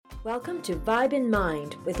Welcome to Vibe in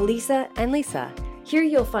Mind with Lisa. And Lisa. Here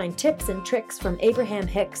you'll find tips and tricks from Abraham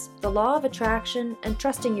Hicks, the law of attraction, and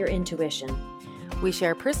trusting your intuition. We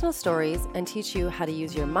share personal stories and teach you how to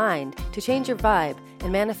use your mind to change your vibe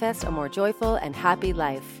and manifest a more joyful and happy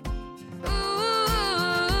life.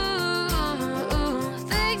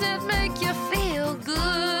 Things that make you feel good.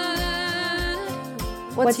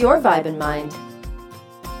 What's your vibe in mind?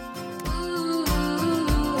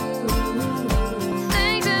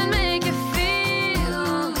 Things that make you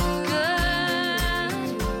feel good.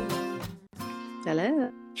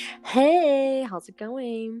 Hello. Hey, how's it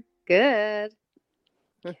going? Good.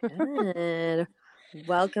 Good.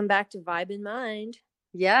 Welcome back to Vibe in Mind.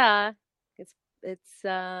 Yeah. It's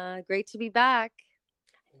great to be back.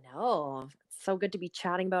 I know. It's so good to be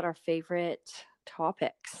chatting about our favorite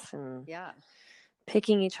topics and Yeah.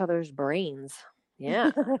 picking each other's brains.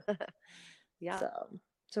 Yeah. Yeah.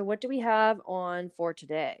 So what do we have on for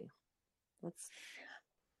today?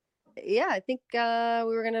 I think we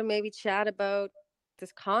were going to maybe chat about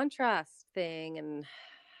this contrast thing and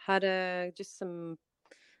how to just some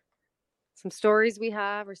stories we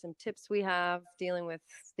have or some tips we have dealing with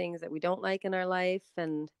things that we don't like in our life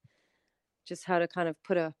and just how to kind of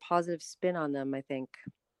put a positive spin on them, I think.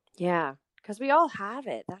 Yeah, because we all have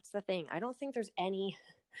it. That's the thing. I don't think there's any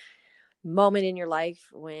moment in your life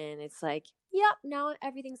when it's like, yep, now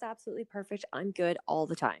everything's absolutely perfect. I'm good all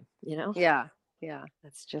the time, you know? Yeah. Yeah.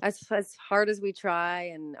 That's just As hard as we try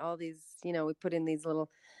and all these, we put in these little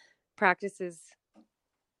practices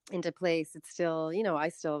into place, it's still, I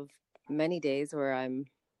still have many days where I'm,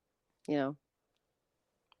 a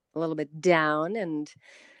little bit down. And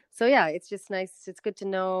so, yeah, it's just nice. It's good to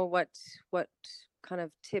know what kind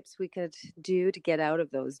of tips we could do to get out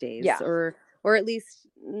of those days. Yeah. Or at least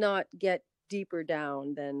not get deeper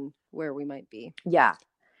down than where we might be. yeah,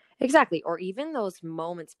 exactly. Or even those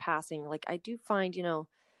moments passing. Like I do find,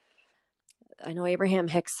 I know Abraham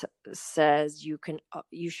Hicks says you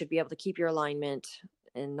should be able to keep your alignment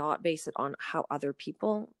and not base it on how other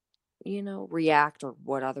people, react or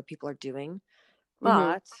what other people are doing.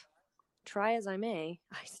 But try as I may,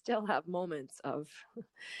 I still have moments of,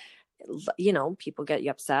 people get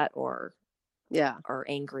you upset or are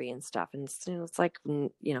angry and stuff. And it's like,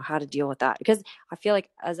 how to deal with that. Because I feel like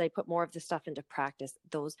as I put more of this stuff into practice,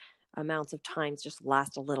 those amounts of times just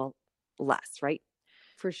last a little less, right?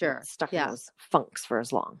 For sure. Not stuck in those funks for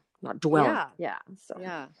as long, not dwelling. Yeah. So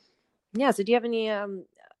do you have any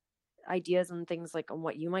ideas and things like on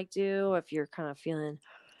what you might do if you're kind of feeling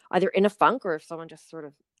either in a funk or if someone just sort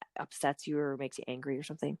of upsets you or makes you angry or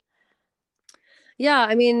something? Yeah,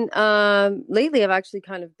 I mean, lately I've actually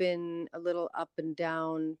kind of been a little up and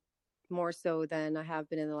down more so than I have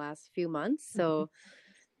been in the last few months. So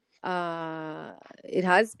it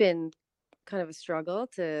has been kind of a struggle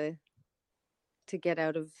to get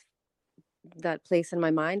out of that place in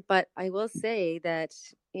my mind. But I will say that,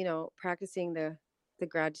 practicing the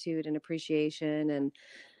gratitude and appreciation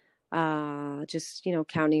and just,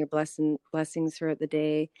 counting your blessings throughout the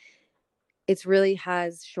day, it's really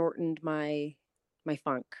has shortened my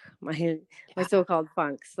funk, my so-called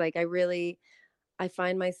funks. Like I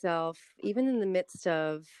find myself even in the midst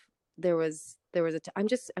of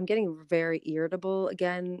I'm getting very irritable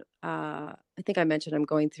again. I think I mentioned I'm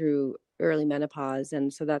going through early menopause,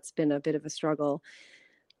 and so that's been a bit of a struggle.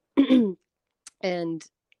 And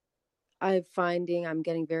I'm finding I'm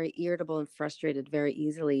getting very irritable and frustrated very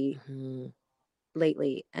easily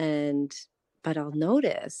lately. But I'll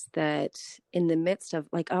notice that in the midst of,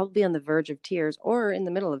 like, I'll be on the verge of tears or in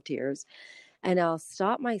the middle of tears, and I'll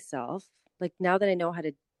stop myself. Like, now that I know how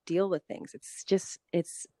to deal with things, it's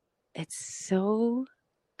so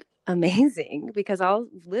amazing because I'll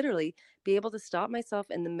literally be able to stop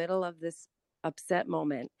myself in the middle of this upset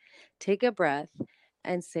moment, take a breath,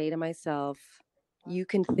 and say to myself, you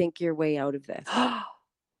can think your way out of this.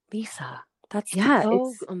 Lisa, that's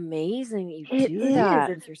so amazing that you do that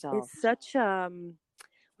with yourself. It's such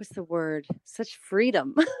what's the word? Such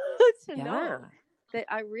freedom to know that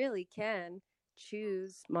I really can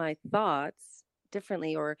choose my thoughts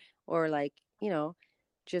differently or like,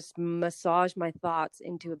 just massage my thoughts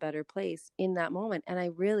into a better place in that moment. And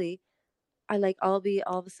I'll be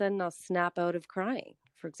all of a sudden I'll snap out of crying,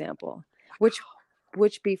 for example, which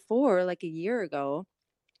before, like a year ago,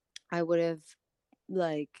 I would have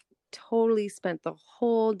like totally spent the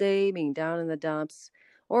whole day being down in the dumps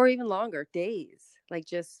or even longer days, like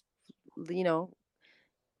just,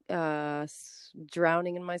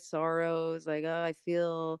 drowning in my sorrows. Like, oh, I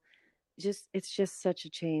feel it's just such a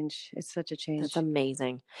change. It's such a change. That's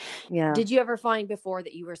amazing. Yeah. Did you ever find before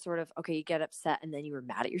that you were sort of, okay, you get upset and then you were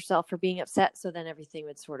mad at yourself for being upset, so then everything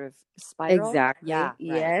would sort of spiral? Exactly. Yeah, right.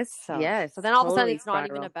 Yes. So, yes. so then all of a sudden totally it's not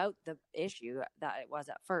even spiral. about the issue that it was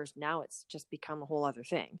at first. Now it's just become a whole other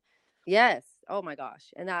thing. Yes. Oh my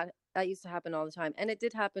gosh. And that used to happen all the time. And it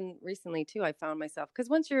did happen recently too. I found myself, because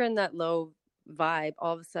once you're in that low vibe,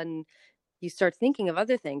 all of a sudden you start thinking of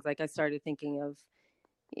other things. Like I started thinking of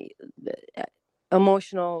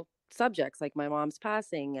emotional subjects, like my mom's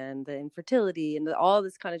passing and the infertility, and all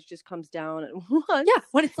this kind of just comes down at once. Yeah,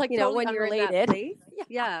 when it's like, you know, totally when you're in that unrelated. place.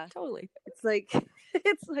 Yeah, totally. It's like,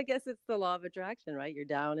 I guess it's the law of attraction, right? You're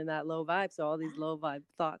down in that low vibe, so all these low vibe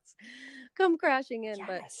thoughts come crashing in.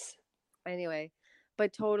 Yes. But anyway,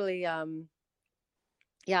 but totally,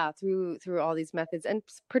 yeah, through all these methods, and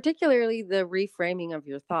particularly the reframing of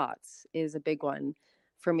your thoughts is a big one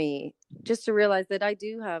for me, just to realize that I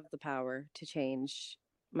do have the power to change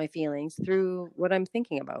my feelings through what I'm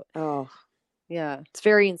thinking about. Oh, yeah, it's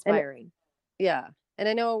very inspiring. And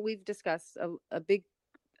I know we've discussed a big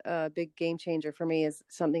game changer for me is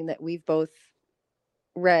something that we've both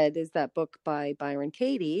read, is that book by Byron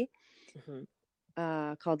Katie,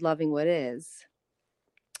 called Loving What Is.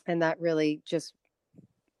 And that really just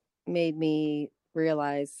made me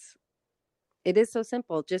realize it is so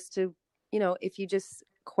simple, just to, you know, if you just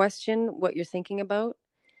question what you're thinking about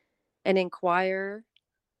and inquire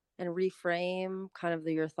and reframe kind of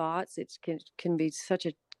your thoughts, it can be such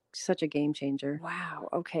a game changer. Wow.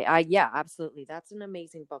 Okay. Yeah, absolutely. That's an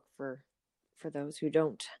amazing book for those who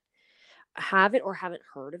don't have it or haven't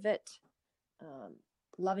heard of it.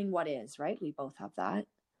 Loving What Is, right? We both have that.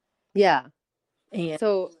 Yeah. And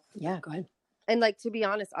so yeah, go ahead. And like, to be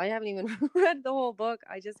honest, I haven't even read the whole book.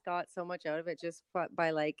 I just got so much out of it just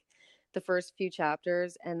by like the first few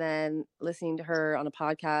chapters, and then listening to her on a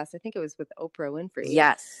podcast. I think it was with Oprah Winfrey.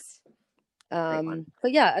 Yes.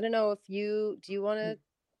 But yeah, I don't know if do you want to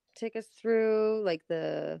take us through like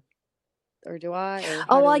or do I?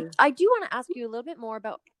 Or I do want to ask you a little bit more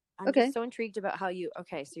about, I'm just so intrigued about how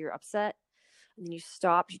so you're upset and then you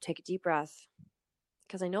stop, you take a deep breath.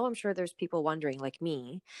 Because I know I'm sure there's people wondering, like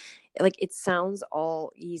me, like it sounds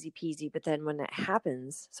all easy peasy, but then when it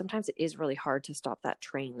happens, sometimes it is really hard to stop that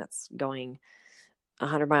train that's going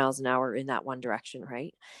 100 miles an hour in that one direction,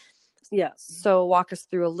 right? Yeah. So walk us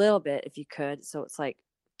through a little bit if you could. So it's like,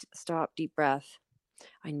 stop, deep breath.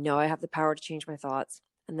 I know I have the power to change my thoughts.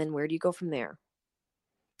 And then where do you go from there?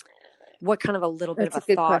 What kind of a little bit of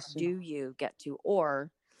a thought do you get to?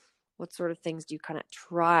 Or what sort of things do you kind of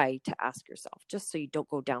try to ask yourself, just so you don't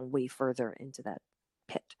go down way further into that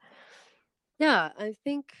pit? Yeah, I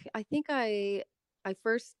think I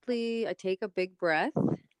firstly, I take a big breath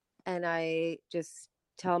and I just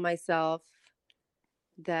tell myself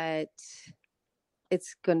that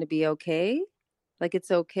it's going to be okay. Like, it's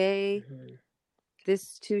okay. Mm-hmm.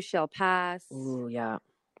 This too shall pass. Ooh, yeah.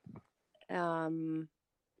 And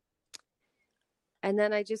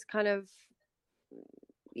then I just kind of,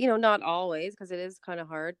 you know, not always, because it is kind of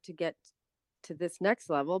hard to get to this next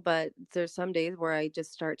level, but there's some days where I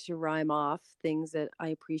just start to rhyme off things that I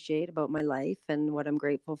appreciate about my life and what I'm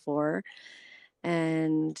grateful for.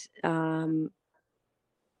 And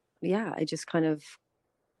yeah, I just kind of,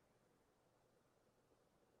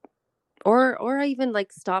 or I even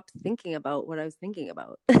like stopped thinking about what I was thinking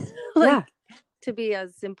about. To be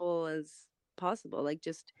as simple as possible, like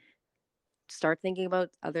just start thinking about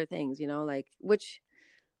other things, you know, like, which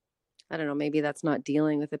I don't know, maybe that's not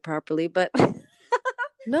dealing with it properly, but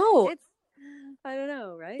no, I don't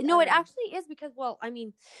know, right? No, it actually is, because, well, I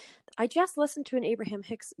mean, I just listened to an Abraham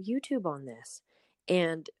Hicks YouTube on this,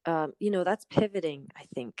 and, you know, that's pivoting, I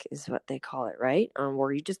think is what they call it, right?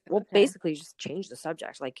 Where you just, basically just change the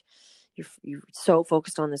subject. Like you're so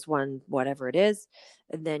focused on this one, whatever it is,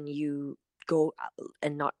 and then you go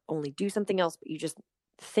and not only do something else, but you just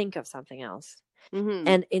think of something else. Mm-hmm.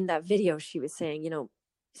 And in that video, she was saying, you know,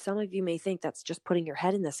 some of you may think that's just putting your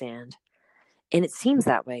head in the sand, and it seems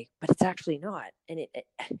that way, but it's actually not. And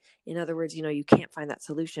in other words, you know, you can't find that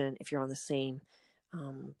solution if you're on the same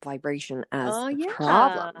vibration as the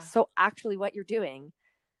problem. So actually what you're doing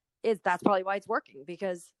that's probably why it's working,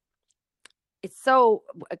 because it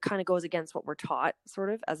kind of goes against what we're taught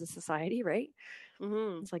sort of as a society, right?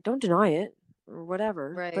 Mm-hmm. It's like, don't deny it or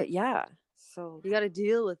whatever. Right. But yeah, so you got to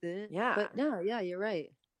deal with it. Yeah. But no, yeah, you're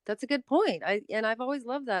right. That's a good point. I've always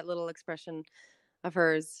loved that little expression of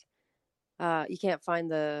hers. You can't find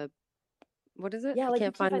what is it? Yeah, you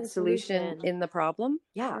can't find the solution in the problem.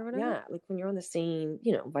 Yeah, yeah. Like when you're on the same,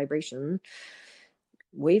 you know, vibration,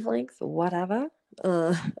 wavelength, whatever.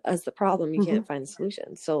 as the problem. You can't find the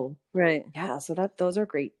solution. So Right. yeah, so those are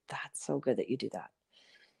great. That's so good that you do that.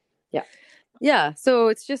 Yeah. Yeah. So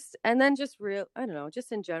it's just, and then just I don't know,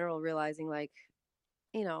 just in general, realizing like,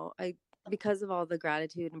 because of all the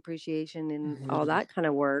gratitude and appreciation and all that kind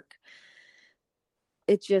of work,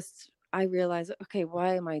 I realized, okay,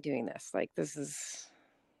 why am I doing this? Like, this is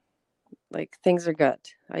like, things are good.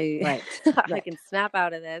 I can snap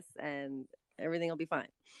out of this and everything will be fine.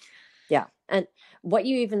 Yeah. And what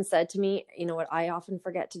you even said to me, what I often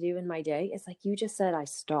forget to do in my day is like you just said, I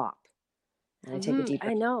stop and I take a deep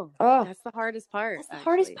breath. I know. Oh, that's the hardest part. That's the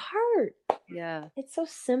hardest part. Yeah. It's so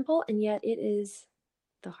simple, and yet it is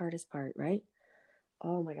the hardest part, right?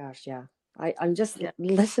 Oh my gosh. Yeah. I'm just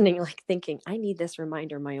listening, like thinking, I need this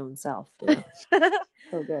reminder my own self.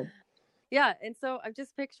 So good. Yeah. And so I'm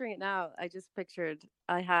just picturing it now.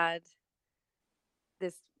 I had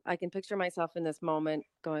this, I can picture myself in this moment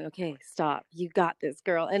going, okay, stop, you got this,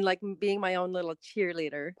 girl. And like being my own little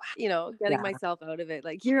cheerleader, getting myself out of it.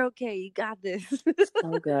 Like, you're okay, you got this.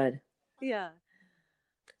 So good. Yeah.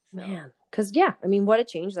 Man. Because, I mean, what a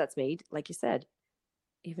change that's made, like you said,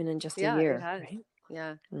 even in just a year. It has. Right?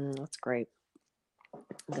 Yeah. That's great.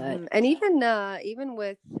 Good. And even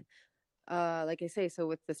with, like I say, so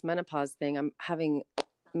with this menopause thing, I'm having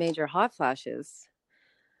major hot flashes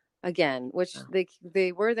again, which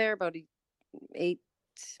they were there about 8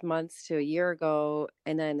 months to a year ago,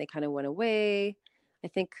 and then they kind of went away, I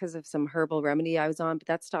think because of some herbal remedy I was on, but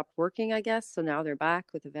that stopped working, I guess. So now they're back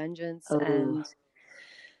with a vengeance.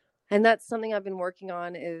 And that's something I've been working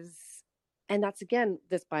on and that's, again,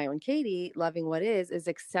 this Byron Katie, loving what is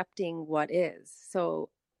accepting what is. So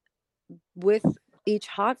with each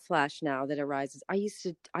hot flash now that arises, I used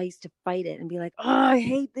to fight it and be like, oh, I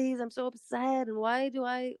hate these, I'm so upset, and why do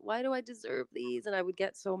I deserve these? And I would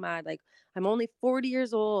get so mad, like, I'm only 40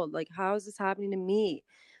 years old, like, how is this happening to me?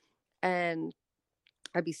 And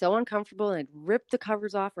I'd be so uncomfortable, and I'd rip the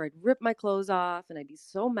covers off, or I'd rip my clothes off, and I'd be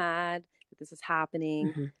so mad that this is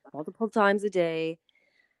happening multiple times a day.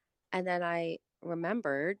 And then I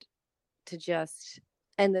remembered to just,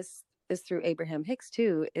 and this is through Abraham Hicks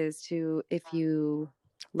too, is to, if you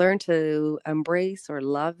learn to embrace or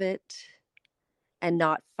love it and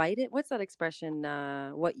not fight it. What's that expression?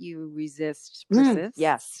 What you resist persists.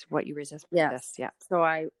 Yes. What you resist persists. Yeah. So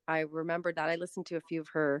I remembered that. I listened to a few of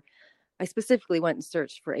her. I specifically went and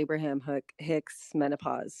searched for Abraham Hicks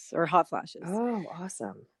menopause or hot flashes. Oh,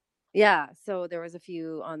 awesome. Yeah. So there was a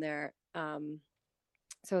few on there.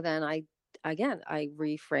 So then I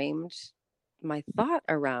reframed my thought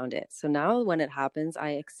around it. So now when it happens, I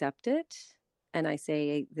accept it and I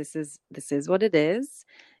say, this is what it is.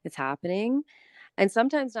 It's happening. And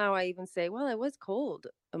sometimes now I even say, well, it was cold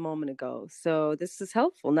a moment ago, so this is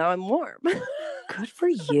helpful. Now I'm warm. Good for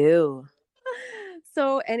you.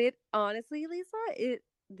 So, and it honestly, Lisa,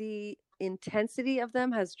 the intensity of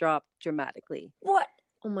them has dropped dramatically. What?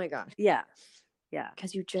 Oh my gosh. Yeah.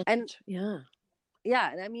 Because you just,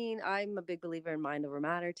 Yeah. And I mean, I'm a big believer in mind over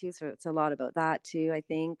matter too. So it's a lot about that too. I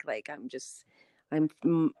think, like, I'm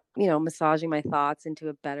massaging my thoughts into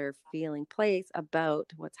a better feeling place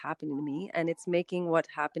about what's happening to me. And it's making what's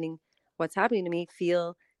happening to me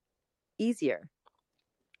feel easier.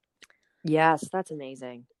 Yes. That's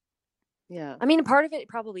amazing. Yeah. I mean, part of it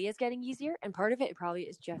probably is getting easier, and part of it probably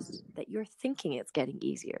is just that you're thinking it's getting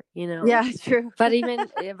easier, Yeah, true. But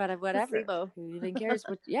whatever. Who even cares?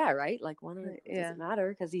 Right? Like, it doesn't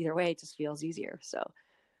matter, because either way, it just feels easier. So,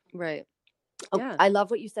 right. Yeah. I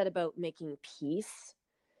love what you said about making peace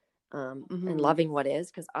and loving what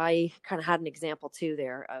is, because I kind of had an example too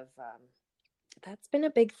there of that's been a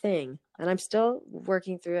big thing, and I'm still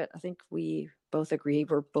working through it. I think we both agree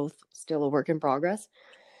we're both still a work in progress.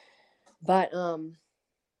 But I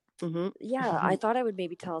thought I would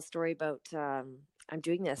maybe tell a story about I'm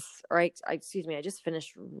doing this, right? I just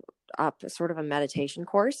finished up sort of a meditation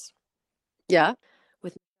course. Yeah.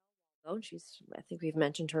 With I think we've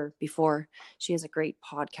mentioned her before. She has a great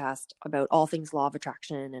podcast about all things law of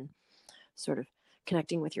attraction and sort of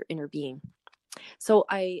connecting with your inner being. So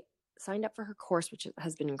I signed up for her course, which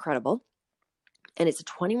has been incredible. And it's a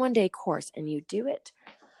 21-day course, and you do it.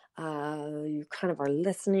 You kind of are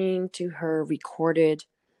listening to her recorded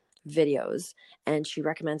videos, and she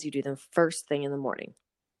recommends you do them first thing in the morning.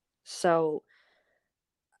 So,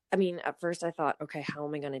 I mean, at first I thought, okay, how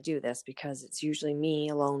am I going to do this? Because it's usually me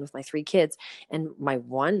alone with my 3 kids, and my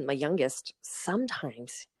youngest,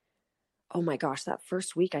 sometimes, oh my gosh, that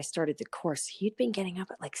first week I started the course, he'd been getting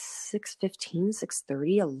up at like 6:15,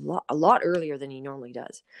 6:30, a lot earlier than he normally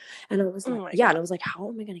does. And I was like, and I was like, how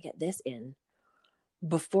am I going to get this in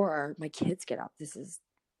before my kids get up? This is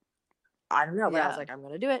I don't know, but I was Yeah. like, I'm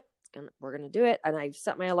going to do it. We're going to do it. And I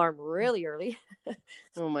set my alarm really early.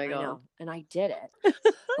 Oh my I God. know. And I did it.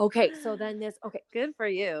 Okay. So then okay. Good for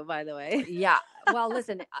you, by the way. Yeah. Well,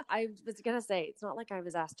 listen, I was going to say, it's not like I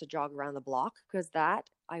was asked to jog around the block, because that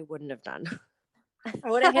I wouldn't have done. I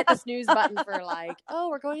would have hit the snooze button for like, oh,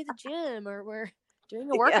 we're going to the gym, or we're doing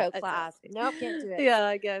a workout class. Nope, can't do it. Yeah,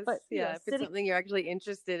 I guess. But, yeah, if it's something you're actually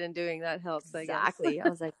interested in doing, that helps, exactly. I guess. I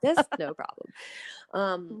was like, this, no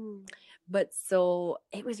problem. But so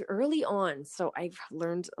it was early on. So I've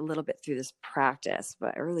learned a little bit through this practice,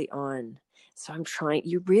 but early on. So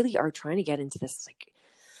you really are trying to get into this like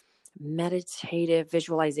meditative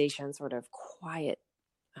visualization, sort of quiet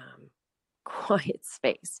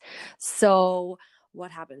space. So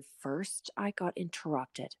what happened first? I got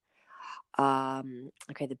interrupted.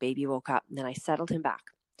 Okay, the baby woke up, and then I settled him back.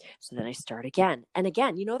 So then I start again. And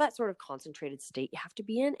again, that sort of concentrated state you have to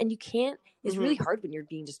be in. And you can't, it's really hard when you're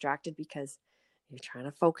being distracted, because you're trying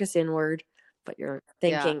to focus inward, but you're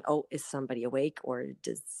thinking, oh, is somebody awake, or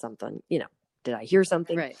does something, did I hear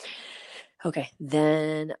something? Right. Okay.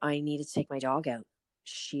 Then I needed to take my dog out.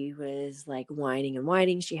 She was like whining and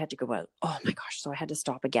whining. She had to go out. Oh my gosh. So I had to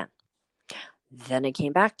stop again. Then I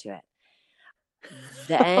came back to it.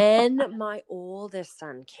 Then my oldest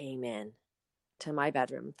son came in to my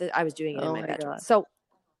bedroom. I was doing it in my bedroom. God. So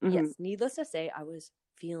yes, needless to say, I was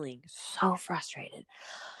feeling so frustrated.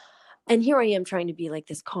 And here I am trying to be like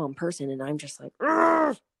this calm person, and I'm just like,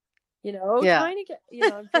 trying to get,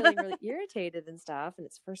 I'm feeling really irritated and stuff. And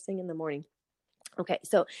it's first thing in the morning. Okay.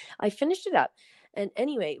 So I finished it up. And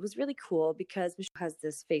anyway, it was really cool, because Michelle has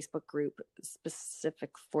this Facebook group specific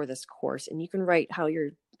for this course, and you can write how your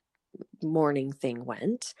morning thing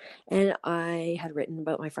went. And I had written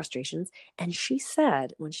about my frustrations, and she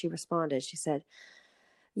said, when she responded, she said,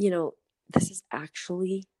 this is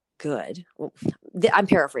actually good. Well, I'm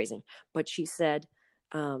paraphrasing, but she said,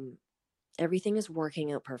 everything is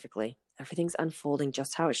working out perfectly. Everything's unfolding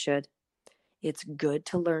just how it should. It's good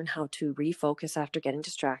to learn how to refocus after getting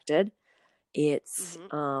distracted. It's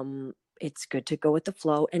good to go with the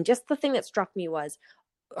flow. And just the thing that struck me was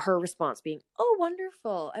her response being, oh,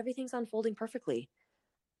 wonderful. Everything's unfolding perfectly.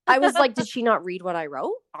 I was like, did she not read what I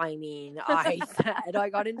wrote? I mean, I said I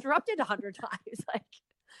got interrupted 100 times. Like,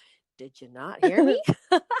 did you not hear me?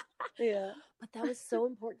 Yeah. But that was so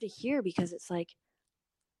important to hear, because it's like,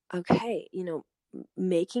 okay,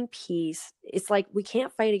 making peace. It's like, we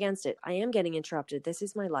can't fight against it. I am getting interrupted. This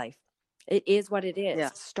is my life. It is what it is.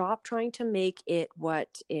 Yeah. Stop trying to make it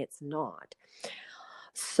what it's not.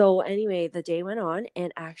 So anyway, the day went on,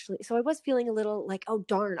 and actually, so I was feeling a little like, oh,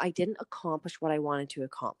 darn, I didn't accomplish what I wanted to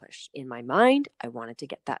accomplish. In my mind, I wanted to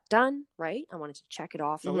get that done, right? I wanted to check it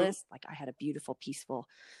off the list. Like, I had a beautiful, peaceful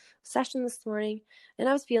session this morning, and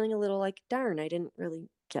I was feeling a little like, darn, I didn't really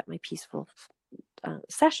get my peaceful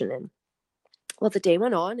session in. Well, the day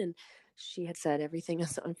went on, and she had said everything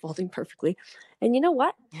is unfolding perfectly. And you know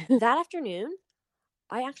what? That afternoon,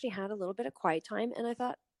 I actually had a little bit of quiet time, and I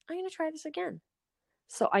thought, I'm going to try this again.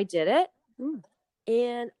 So I did it,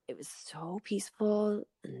 and it was so peaceful.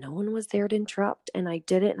 No one was there to interrupt, and I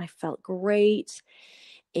did it, and I felt great.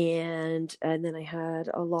 And then I had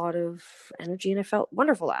a lot of energy, and I felt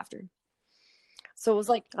wonderful after. So it was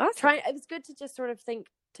like, awesome. It was good to just sort of think,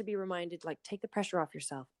 to be reminded, like, take the pressure off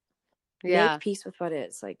yourself. Yeah. Make peace with what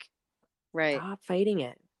is. Like, stop fighting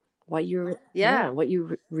it. What you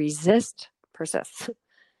resist persists.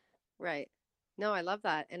 Right. No, I love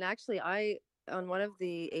that. And actually, on one of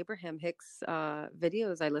the Abraham Hicks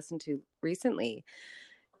videos I listened to recently,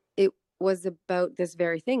 it was about this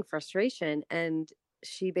very thing, frustration. And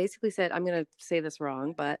she basically said, I'm going to say this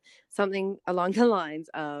wrong, but something along the lines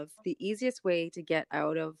of, the easiest way to get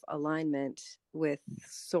out of alignment with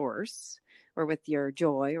source or with your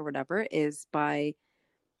joy or whatever is by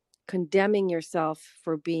condemning yourself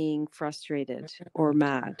for being frustrated or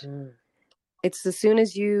mad. It's as soon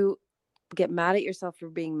as you get mad at yourself for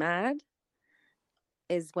being mad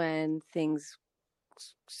is when things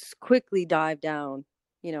quickly dive down,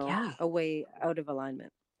 away out of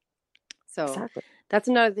alignment. So that's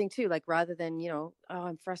another thing too. Like, rather than, oh,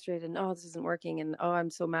 I'm frustrated, and oh, this isn't working, and oh, I'm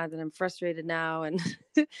so mad that I'm frustrated now. And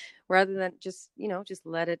rather than just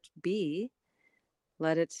let it be,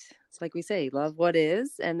 it's like we say, love what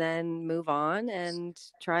is, and then move on and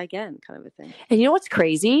try again, kind of a thing. And you know what's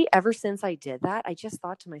crazy? Ever since I did that, I just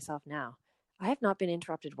thought to myself, now, I have not been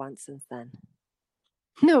interrupted once since then.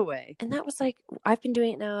 No way. And that was like, I've been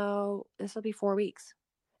doing it now, this will be 4 weeks.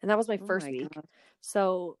 And that was my first week. God.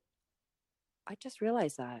 So I just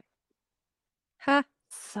realized that. Huh.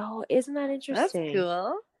 So isn't that interesting? That's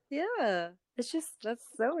cool. Yeah. It's just, That's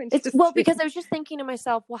so it's interesting. well, because I was just thinking to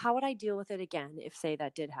myself, well, how would I deal with it again if, say,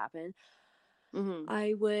 that did happen?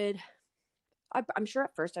 I'm sure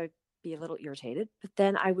at first I'd be a little irritated, but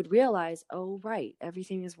then I would realize, oh, right,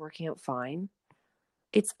 everything is working out fine.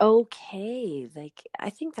 It's okay. Like, I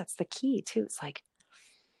think that's the key too. It's like,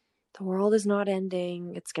 the world is not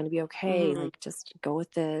ending. It's going to be okay. Like, just go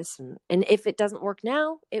with this. And if it doesn't work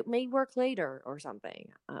now, it may work later or something.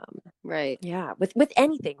 Right. Yeah. With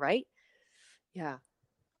anything, right? Yeah.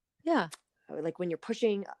 Yeah. Like when you're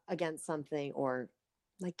pushing against something, or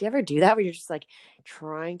like, do you ever do that where you're just like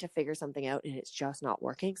trying to figure something out and it's just not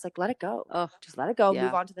working? It's like, let it go. Oh, just let it go. yeah.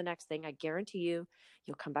 Move on to the next thing. I guarantee you'll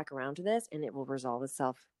come back around to this and it will resolve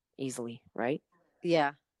itself easily. Right?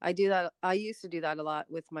 Yeah. I do that. I used to do that a lot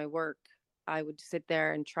with my work. I would sit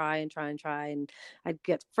there and try and I'd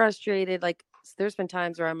get frustrated. Like, there's been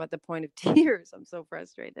times where I'm at the point of tears. I'm so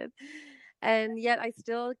frustrated. And yet I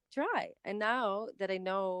still try. And now that I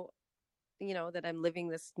know, that I'm living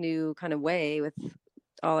this new kind of way with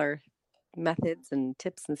all our methods and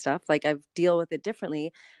tips and stuff, like, I deal with it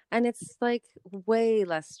differently, and it's like way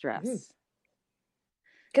less stress.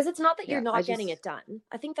 Because it's not that you're not getting it done.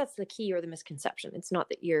 I think that's the key or the misconception. It's not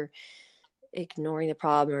that you're ignoring the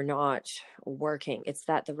problem or not working. It's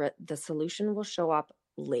that the solution will show up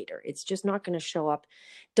later. It's just not going to show up.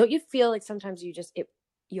 Don't you feel like sometimes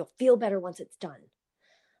you'll feel better once it's done?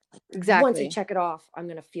 Like, exactly. Once you check it off, I'm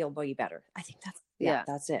going to feel way better. I think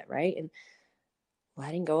that's it, right? And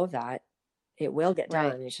letting go of that, it will get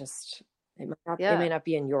done. Right. It's just it may not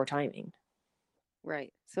be in your timing.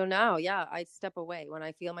 Right. So now, I step away when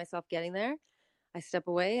I feel myself getting there. I step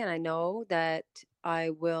away, and I know that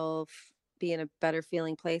I will be in a better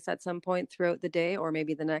feeling place at some point throughout the day, or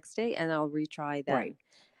maybe the next day, and I'll retry then. Right.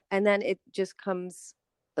 And then it just comes.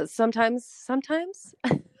 Sometimes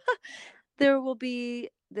there will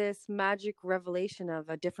be this magic revelation of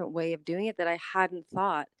a different way of doing it that I hadn't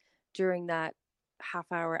thought during that half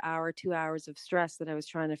hour, 2 hours of stress that I was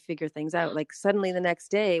trying to figure things out. Like, suddenly the next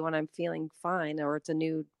day when I'm feeling fine, or it's a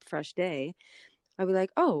new fresh day, I'll be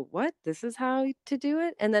like, oh, what? This is how to do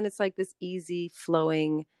it? And then it's like this easy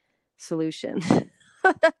flowing solution.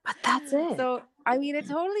 But that's it. So, I mean, it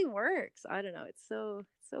totally works. I don't know. It's so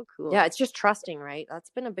cool. Yeah, it's just trusting, right?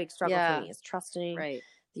 That's been a big struggle for me, is trusting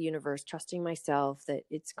the universe, trusting myself that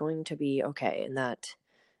it's going to be okay, and that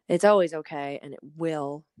it's always okay, and it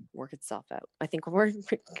will work itself out. I think when we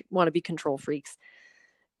want to be control freaks,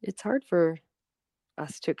 it's hard for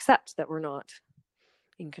us to accept that we're not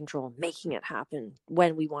in control, making it happen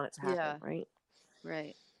when we want it to happen, right?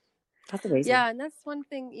 Right. That's amazing. Yeah, and that's one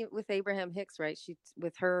thing with Abraham Hicks, right? She,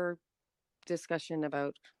 with her discussion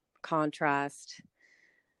about contrast,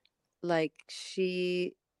 like,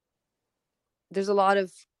 there's a lot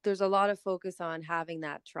of focus on having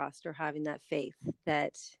that trust or having that faith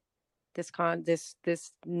that this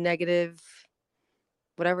negative,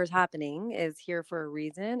 whatever's happening, is here for a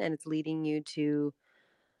reason, and it's leading you to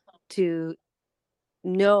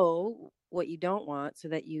know what you don't want so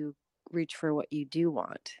that you reach for what you do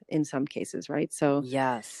want in some cases, right? So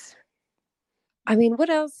yes. I mean, what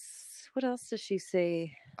else does she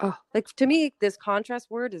say? Oh, like, to me, this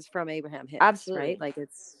contrast word is from Abraham Hicks. Absolutely. Right? Like,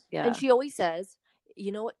 it's, And she always says,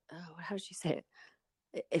 you know what, how does she say it?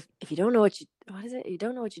 If you don't know what you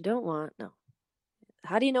don't know what you don't want. No.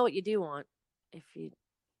 How do you know what you do want if you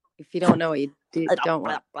don't know what you don't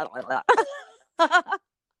want? that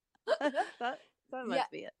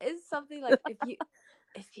must be it. It's something like,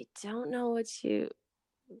 if you don't know what you,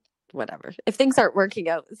 whatever. If things aren't working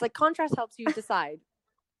out, it's like contrast helps you decide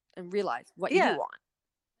and realize what you want.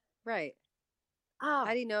 Right.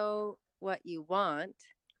 How do you know what you want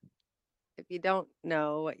if you don't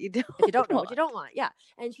know what you don't if you don't know what you don't want? Yeah.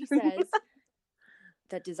 And she says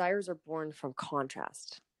that desires are born from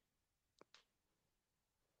contrast.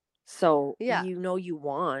 So you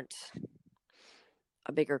want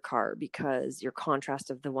a bigger car because your contrast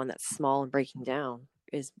of the one that's small and breaking down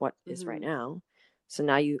is what is right now. So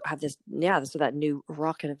now you have this, so that new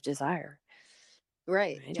rocket of desire.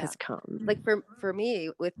 Right. It has come. Like, for me,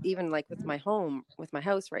 with my home, with my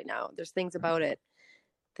house right now, there's things about it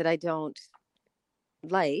that I don't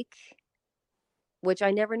like, which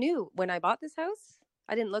I never knew when I bought this house.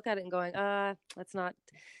 I didn't look at it and going, it's not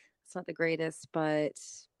the greatest, but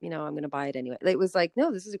I'm going to buy it anyway. It was like,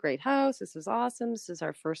 no, this is a great house. This is awesome. This is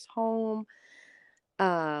our first home.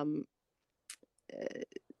 None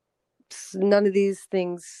of these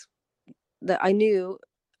things that I knew,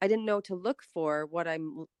 I didn't know to look for what I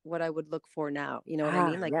would look for now. You know what I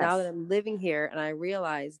mean? Like, now that I'm living here, and I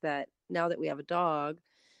realize that now that we have a dog,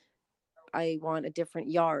 I want a different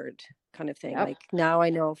yard kind of thing. Yep. Like now I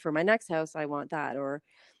know for my next house, I want that, or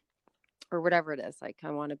whatever it is. Like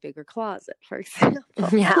I want a bigger closet, for example.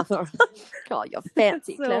 Yeah. All your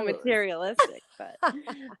fancy so clothes. materialistic,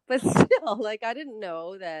 but still, like I didn't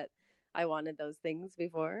know that I wanted those things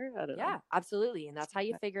before. I don't know. Yeah, absolutely. And that's how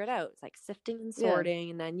you figure it out. It's like sifting and Yeah.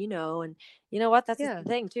 sorting. And then, and you know what? That's Yeah. the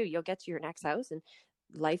thing too. You'll get to your next house and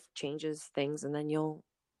life changes things. And then you'll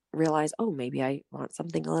realize, oh, maybe I want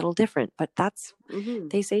something a little different. But that's,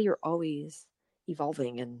 they say you're always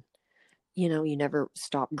evolving and, you never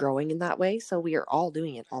stop growing in that way. So we are all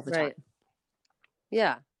doing it all the time.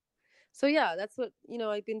 Yeah. So yeah, that's what,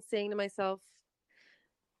 I've been saying to myself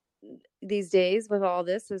these days with all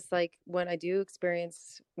this is like, when I do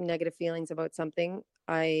experience negative feelings about something,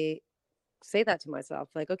 I say that to myself,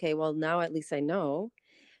 like, okay, well, now at least I know.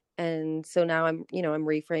 And so now I'm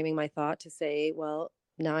reframing my thought to say, well,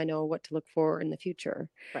 now I know what to look for in the future.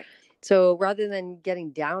 Right. So rather than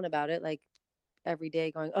getting down about it, like every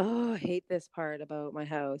day going, oh, I hate this part about my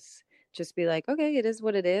house, just be like, okay, it is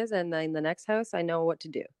what it is. And then the next house, I know what to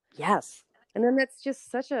do. Yes. And then that's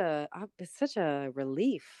just such a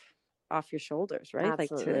relief off your shoulders, right?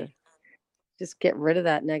 Absolutely. Like to just get rid of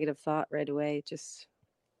that negative thought right away.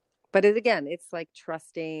 But it's like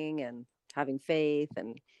trusting and having faith,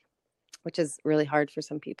 and which is really hard for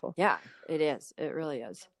some people. Yeah, it is. It really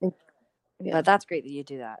is. Yeah. But that's great that you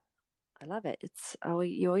do that. I love it.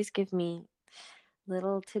 You always give me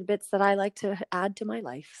little tidbits that I like to add to my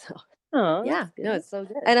life. So yeah, no, it's so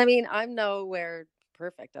good. And I mean, I'm nowhere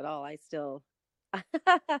perfect at all. I still,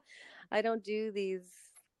 I don't do these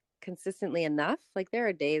consistently enough. Like there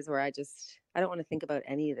are days where I don't want to think about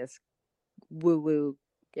any of this woo-woo,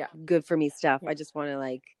 good for me stuff. I just want to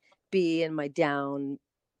like be in my down,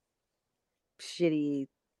 shitty,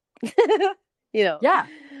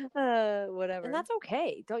 whatever. And that's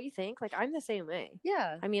okay, don't you think? Like I'm the same way.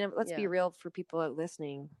 Yeah. I mean, let's be real for people out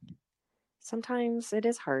listening. Sometimes it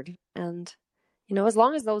is hard, and as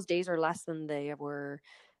long as those days are less than they were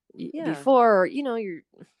before, you're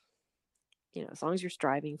as long as you're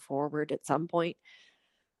striving forward at some point.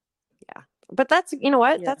 Yeah. But that's,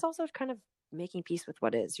 that's also kind of making peace with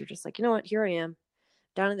what is. You're just like, what, here I am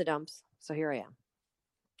down in the dumps. So here I am.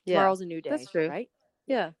 Tomorrow's a new day. That's true. Right?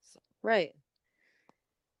 Yeah. So, right.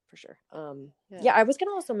 For sure. I was going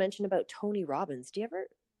to also mention about Tony Robbins. Did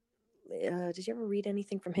you ever read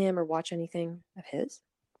anything from him or watch anything of his?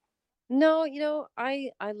 No,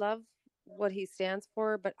 I love what he stands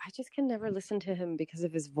for, but I just can never listen to him because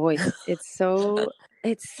of his voice. It's so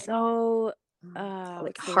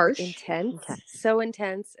like harsh, intense, so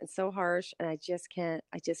intense and so harsh, and I just can't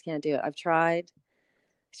do it. I've tried.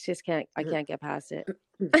 I can't get past it.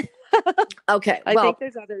 Okay. I think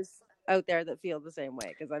there's others out there that feel the same way,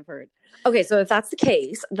 because I've heard. Okay, so if that's the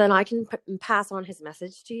case, then I can pass on his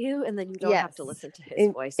message to you, and then you don't have to listen to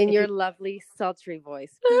his voice. In your lovely, sultry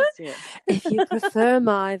voice. Please do. If you prefer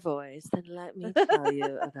my voice, then let me tell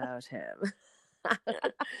you about him.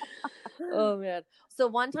 Oh, man. So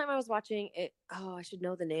one time I was watching it. Oh, I should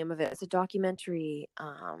know the name of it. It's a documentary.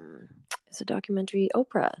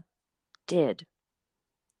 Oprah did.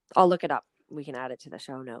 I'll look it up. We can add it to the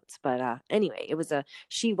show notes. But anyway,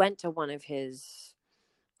 she went to one of his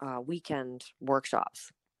weekend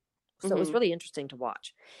workshops. So it was really interesting to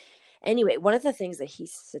watch. Anyway, one of the things that he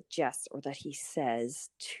suggests, or that he says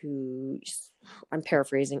I'm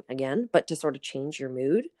paraphrasing again, but to sort of change your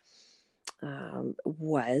mood,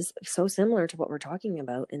 was so similar to what we're talking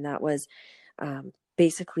about. And that was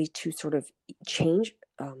basically to sort of change,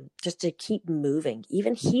 just to keep moving.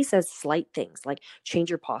 Even he says slight things like change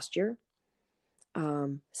your posture.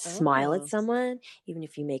 Smile at someone, even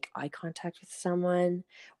if you make eye contact with someone,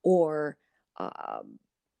 or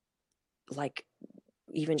like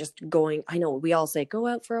even just going, I know we all say go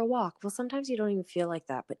out for a walk. Well, sometimes you don't even feel like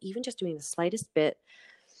that, but even just doing the slightest bit.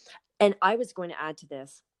 And I was going to add to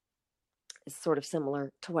this, is sort of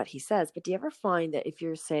similar to what he says, but do you ever find that if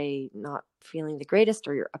you're, say, not feeling the greatest,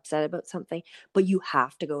 or you're upset about something, but you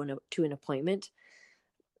have to go to an appointment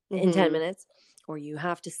in 10 minutes, or you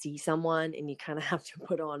have to see someone, and you kind of have to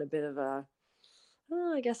put on a bit of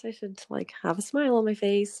I guess I should like have a smile on my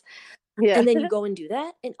face. Yeah. And then you go and do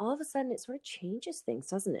that, and all of a sudden it sort of changes things,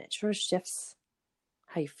 doesn't it? It sort of shifts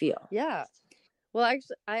how you feel. Yeah. Well, I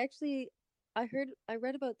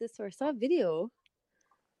read about this, or I saw a video.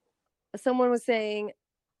 Someone was saying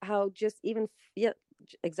how just even,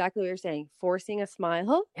 exactly what you're saying, forcing a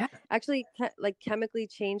smile actually like chemically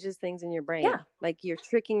changes things in your brain. Yeah. Like you're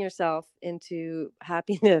tricking yourself into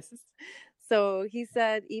happiness. So he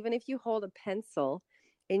said, even if you hold a pencil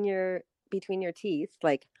between your teeth,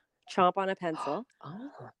 like chomp on a pencil,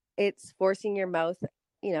 it's forcing your mouth,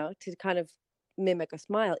 to kind of mimic a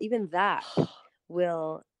smile. Even that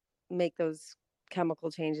will make those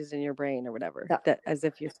chemical changes in your brain or whatever, that as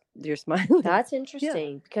if you're smiling. That's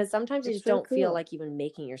interesting, because sometimes you just don't feel like even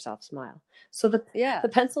making yourself smile. So the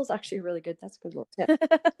pencil's actually really good. That's a good little tip.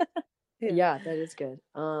 Yeah, that is good.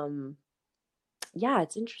 Yeah,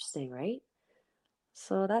 it's interesting, right?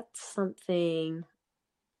 So that's something,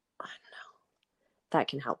 I don't know, that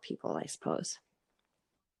can help people, I suppose.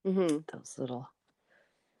 Those little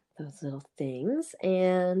things.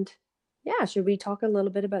 And yeah, should we talk a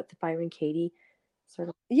little bit about the Byron Katie sort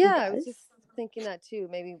of? Yeah, I was just thinking that too.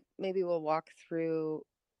 Maybe we'll walk through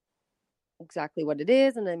exactly what it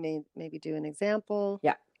is, and then maybe do an example.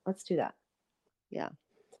 Yeah, let's do that. Yeah.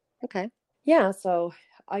 Okay. Yeah, so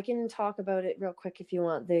I can talk about it real quick if you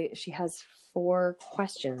want. She has 4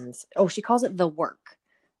 questions. Oh, she calls it the work.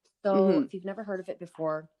 So if you've never heard of it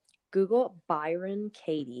before, Google Byron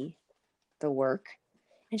Katie, the work,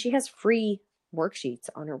 and she has free worksheets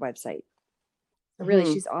on her website.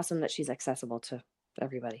 Really, she's awesome that she's accessible to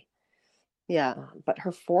everybody. Yeah. But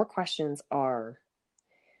her 4 questions are: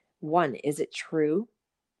 1, is it true?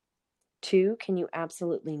 2, can you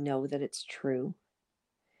absolutely know that it's true?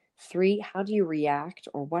 3, how do you react,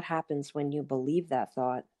 or what happens when you believe that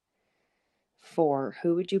thought? 4,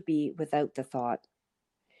 who would you be without the thought?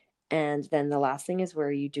 And then the last thing is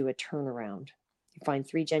where you do a turnaround. You find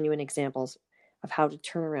 3 genuine examples of how to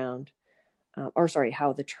turn around,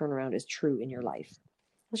 how the turnaround is true in your life.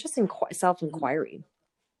 It's just self-inquiry.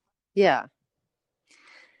 Yeah.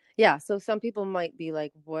 Yeah. So some people might be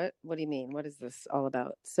like, what do you mean? What is this all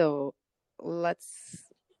about? So let's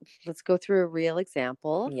go through a real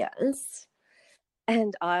example. Yes.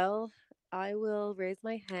 And I will raise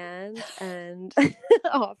my hand and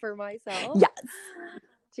offer myself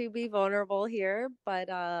to be vulnerable here. But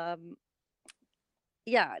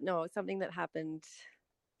yeah, no, something that happened.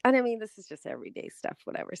 And I mean, this is just everyday stuff,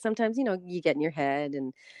 whatever. Sometimes, you get in your head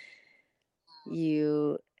and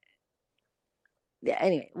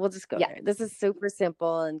anyway, we'll just go there. This is super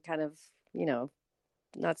simple and kind of,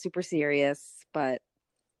 not super serious, but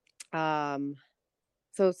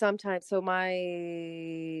so sometimes,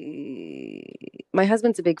 my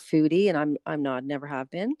husband's a big foodie and I'm not, never have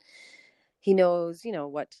been. He knows,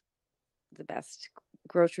 what the best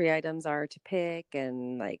grocery items are to pick,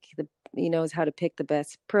 and he knows how to pick the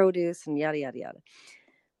best produce and yada yada yada.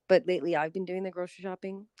 But lately I've been doing the grocery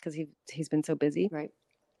shopping because he's been so busy. Right.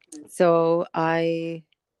 So I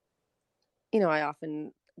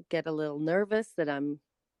often get a little nervous that I'm,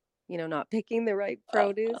 not picking the right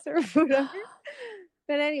produce or whatever.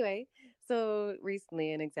 But anyway, so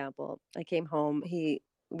recently, an example, I came home. We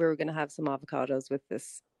were going to have some avocados with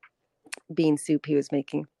this bean soup he was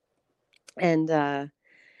making. And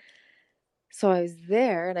so I was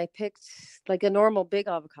there and I picked like a normal big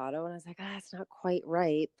avocado, and I was like, it's not quite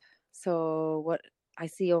ripe. So what I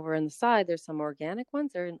see over on the side, there's some organic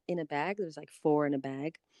ones. They're in a bag. There's like 4 in a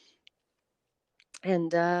bag.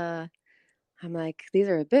 And I'm like, these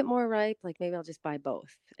are a bit more ripe. Like maybe I'll just buy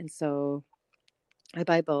both. And so I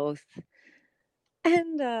buy both.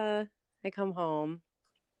 And I come home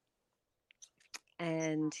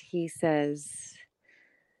and he says,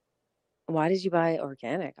 why did you buy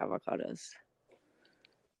organic avocados?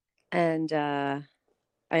 And I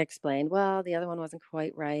explained, well, the other one wasn't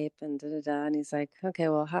quite ripe and da da da. And he's like, okay,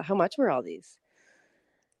 well, how much were all these?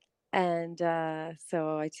 And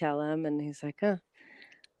so I tell him, and he's like, huh.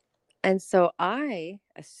 And so I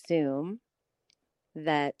assume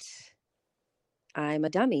that I'm a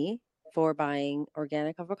dummy for buying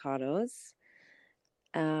organic avocados,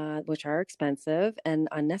 which are expensive and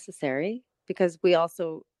unnecessary, because we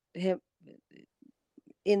also,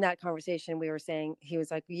 in that conversation, we were saying, he was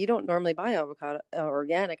like, you don't normally buy avocado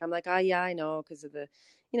organic. I'm like, yeah, I know, because of the,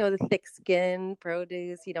 the thick skin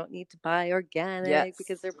produce. You don't need to buy organic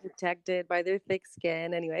because they're protected by their thick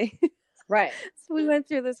skin. Anyway. Right. So we went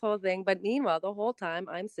through this whole thing. But meanwhile, the whole time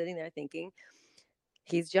I'm sitting there thinking,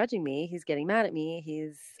 he's judging me. He's getting mad at me.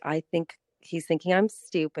 I think he's thinking I'm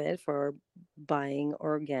stupid for buying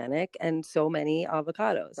organic and so many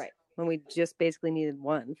avocados. Right. When we just basically needed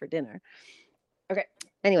one for dinner. Okay.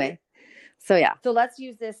 Anyway, so yeah. So let's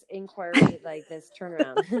use this inquiry, like this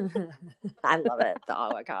turnaround. I love it. The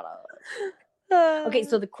avocado. Okay.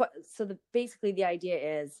 So basically the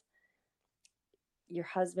idea is your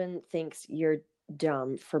husband thinks you're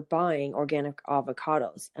dumb for buying organic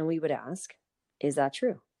avocados. And we would ask, is that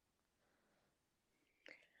true?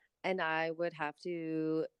 And I would have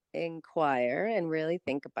to inquire and really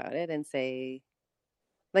think about it and say,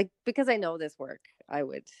 because I know this work, I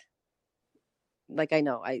would like, I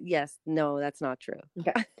know. No, that's not true.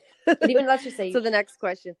 Okay. But even let's just say. So the next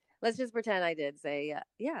question, let's just pretend I did say,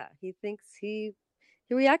 yeah, he thinks he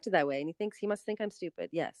reacted that way, and he must think I'm stupid.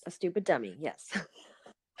 Yes. A stupid dummy. Yes.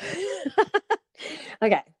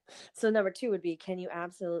 Okay. So number 2 would be, can you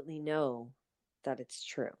absolutely know that it's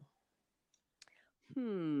true?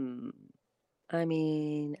 I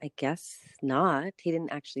mean, I guess not. He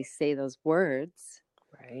didn't actually say those words.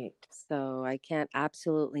 Right. So I can't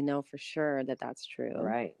absolutely know for sure that that's true.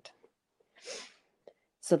 Right.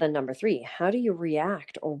 So then number 3, how do you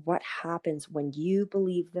react, or what happens when you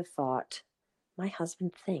believe the thought, my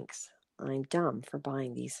husband thinks I'm dumb for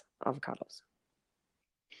buying these avocados?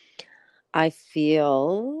 I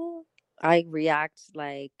react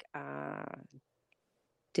like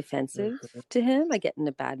defensive to him. I get in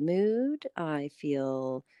a bad mood. I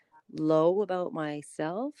feel low about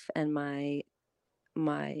myself, and my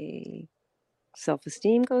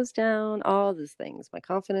self-esteem goes down. All these things. My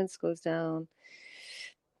confidence goes down.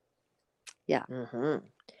 Yeah.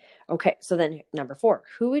 Okay, so then number 4,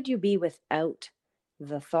 who would you be without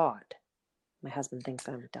the thought, my husband thinks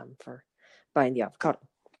I'm dumb for buying the avocado?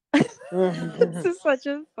 This is such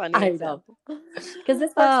a funny example. Because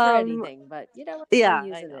this works for anything, but we're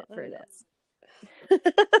using it for this.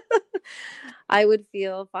 I would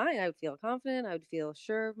feel fine. I would feel confident. I would feel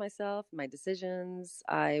sure of myself, my decisions.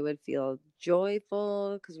 I would feel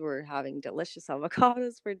joyful because we're having delicious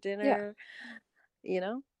avocados for dinner.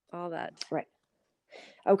 Yeah. All that. Right.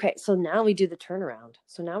 Okay, so now we do the turnaround.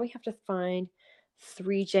 So now we have to find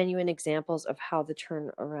 3 genuine examples of how the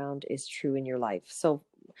turnaround is true in your life. So,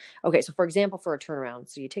 okay, so for example, for a turnaround,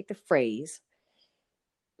 so you take the phrase,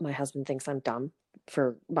 my husband thinks I'm dumb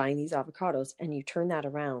for buying these avocados, and you turn that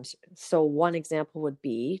around. So one example would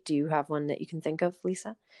be, do you have one that you can think of,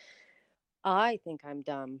 Lisa? I think I'm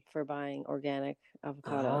dumb for buying organic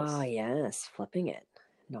avocados. Ah, yes, flipping it.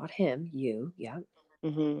 Not him, you, yeah.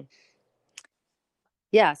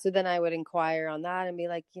 Yeah, so then I would inquire on that and be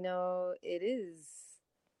like, it is.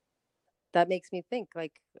 That makes me think,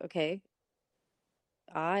 like, okay,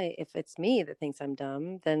 if it's me that thinks I'm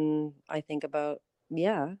dumb, then I think about,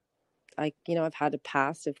 I've had a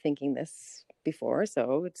past of thinking this before,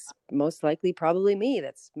 so it's most likely probably me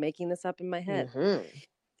that's making this up in my head.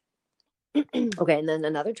 Okay, and then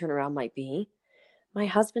another turnaround might be, my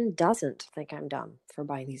husband doesn't think I'm dumb for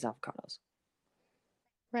buying these avocados.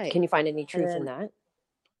 Right. Can you find any truth in that?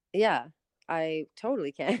 Yeah, I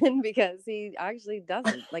totally can, because he actually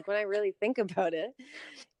doesn't. Like, when I really think about it,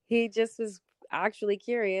 he just was actually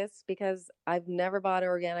curious, because I've never bought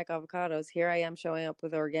organic avocados. Here I am showing up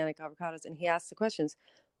with organic avocados, and he asks the questions,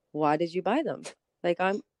 why did you buy them?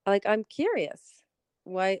 I'm curious.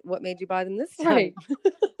 What made you buy them this time?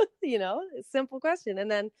 Right. A simple question. And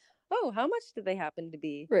then, how much did they happen to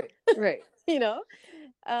be? Right.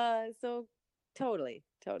 So totally.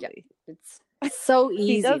 Yeah. It's so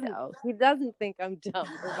easy, though. He doesn't think I'm dumb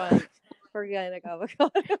for buying organic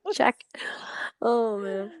avocados. Check. Oh,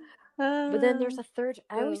 man. But then there's a third.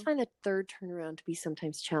 I always find the third turnaround to be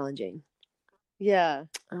sometimes challenging. Yeah.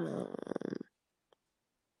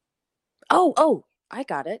 Oh, I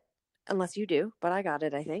got it. Unless you do, but I got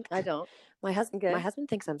it, I think. I don't. My husband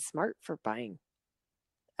thinks I'm smart for buying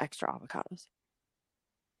extra avocados.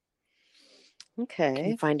 Okay. Can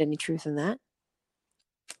you find any truth in that?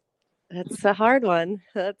 That's a hard one.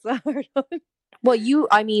 Well,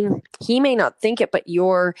 he may not think it, but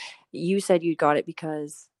you said you got it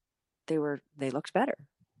because they looked better.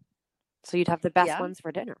 So you'd have the best ones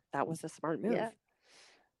for dinner. That was a smart move. Yeah.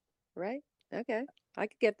 Right. Okay. I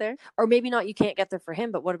could get there. Or maybe not, you can't get there for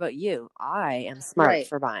him, but what about you? I am smart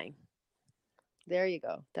for buying. There you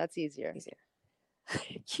go. That's easier.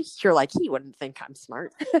 You're like, he wouldn't think I'm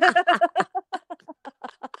smart.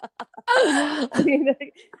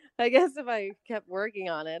 I guess if I kept working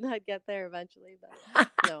on it, I'd get there eventually, but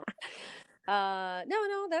no.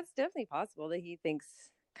 No, that's definitely possible that he thinks,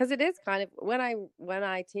 because it is kind of, when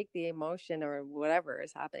I take the emotion or whatever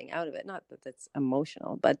is happening out of it, not that it's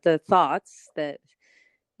emotional, but the thoughts that,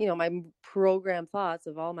 my programmed thoughts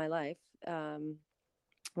of all my life,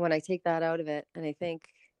 when I take that out of it, and I think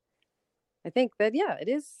that, yeah, it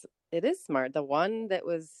is smart. The one that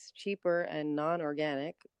was cheaper and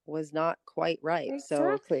non-organic was not quite right.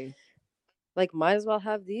 Exactly. So, might as well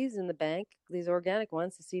have these in the bank, these organic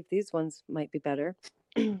ones, to see if these ones might be better.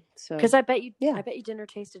 So, because I bet you dinner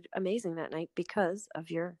tasted amazing that night because of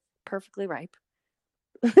your perfectly ripe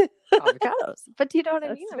avocados. But do you know what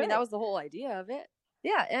I mean? I mean, that was the whole idea of it.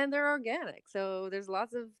 Yeah, and they're organic. So there's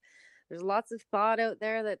lots of thought out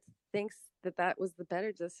there that thinks that was the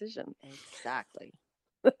better decision. Exactly.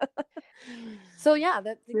 So yeah,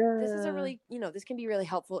 this is a really, this can be really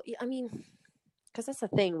helpful. I mean, because that's the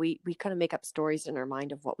thing, we kind of make up stories in our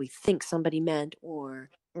mind of what we think somebody meant, or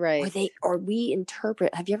we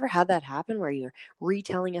interpret. Have you ever had that happen where you're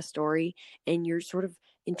retelling a story and you're sort of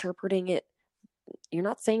interpreting it? You're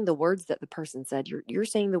not saying the words that the person said. You're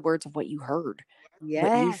saying the words of what you heard, what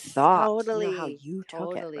you thought, totally, how you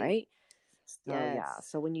took it, right? Yes. Yeah.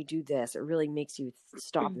 So when you do this, it really makes you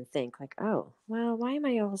stop and think like, oh, well, why am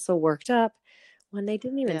I all so worked up when they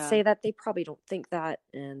didn't even say that? They probably don't think that.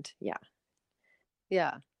 And yeah.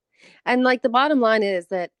 And like the bottom line is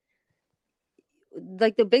that,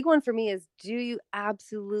 like the big one for me is, do you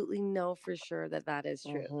absolutely know for sure that is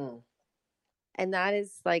true? Mm-hmm. And that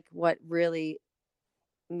is like what really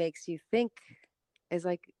makes you think is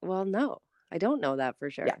like, well, no, I don't know that for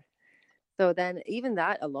sure. Yeah. So then even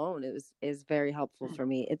that alone is very helpful for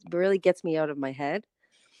me. It really gets me out of my head.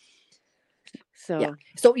 So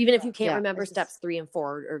So even if you can't remember steps 3 and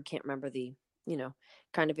 4, or can't remember the,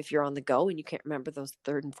 kind of if you're on the go and you can't remember those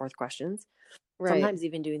 3rd and 4th questions, sometimes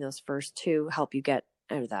even doing those first 2 help you get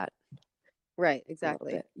out of that. Right.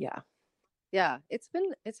 Exactly. Yeah. Yeah. It's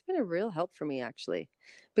been a real help for me, actually,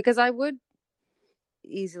 because I would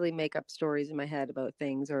easily make up stories in my head about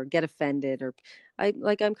things or get offended, or I'm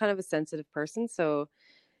kind of a sensitive person. So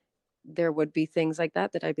there would be things like that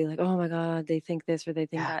I'd be like, oh my God, they think this or they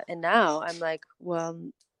think that. And now I'm like, well,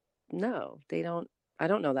 no, they don't. I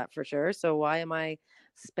don't know that for sure. So why am I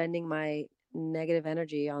spending my negative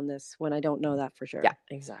energy on this when I don't know that for sure? Yeah,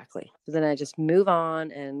 exactly. So then I just move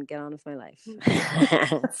on and get on with my life.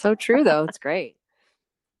 It's so true, though. It's great.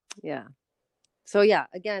 Yeah. So yeah,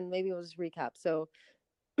 again, maybe we'll just recap. So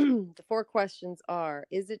the 4 questions are: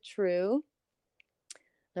 is it true?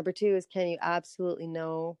 Number 2 is, can you absolutely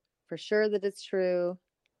know for sure that it's true?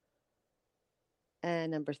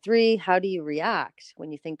 And number 3, how do you react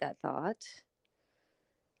when you think that thought?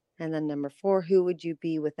 And then number 4, who would you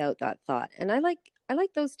be without that thought? And I like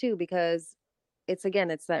those 2 because it's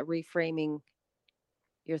that reframing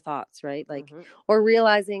your thoughts, right? Like, or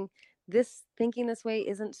realizing this thinking this way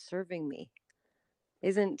isn't serving me,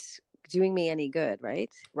 isn't doing me any good,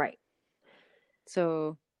 right? Right.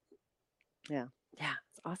 So, yeah. Yeah,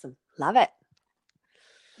 it's awesome. Love it.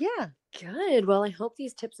 Yeah. Good. Well, I hope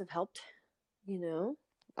these tips have helped.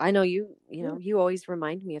 I know you always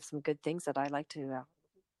remind me of some good things that I like to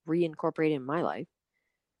reincorporate in my life.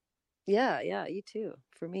 Yeah, you too.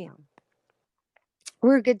 For me,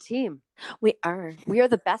 we're a good team. We are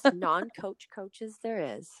the best non-coach coaches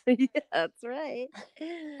there is. Yeah, that's right.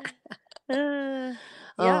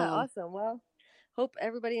 Awesome. Well, hope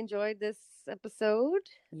everybody enjoyed this episode,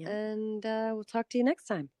 and we'll talk to you next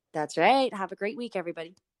time. That's right. Have a great week,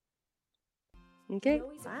 everybody. Okay. We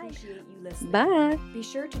always appreciate you listening. Bye. Be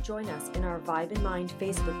sure to join us in our Vibe in Mind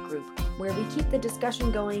Facebook group, where we keep the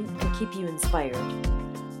discussion going and keep you inspired.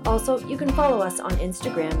 Also, you can follow us on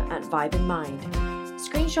Instagram at Vibe in Mind.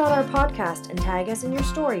 Screenshot our podcast and tag us in your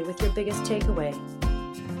story with your biggest takeaway.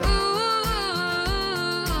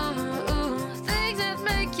 Things that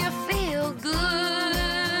make you feel good.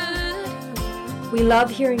 We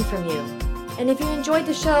love hearing from you. And if you enjoyed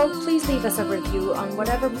the show, please leave us a review on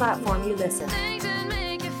whatever platform you listen.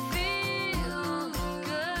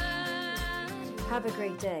 Have a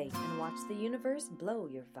great day and watch the universe blow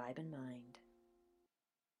your vibe in mind.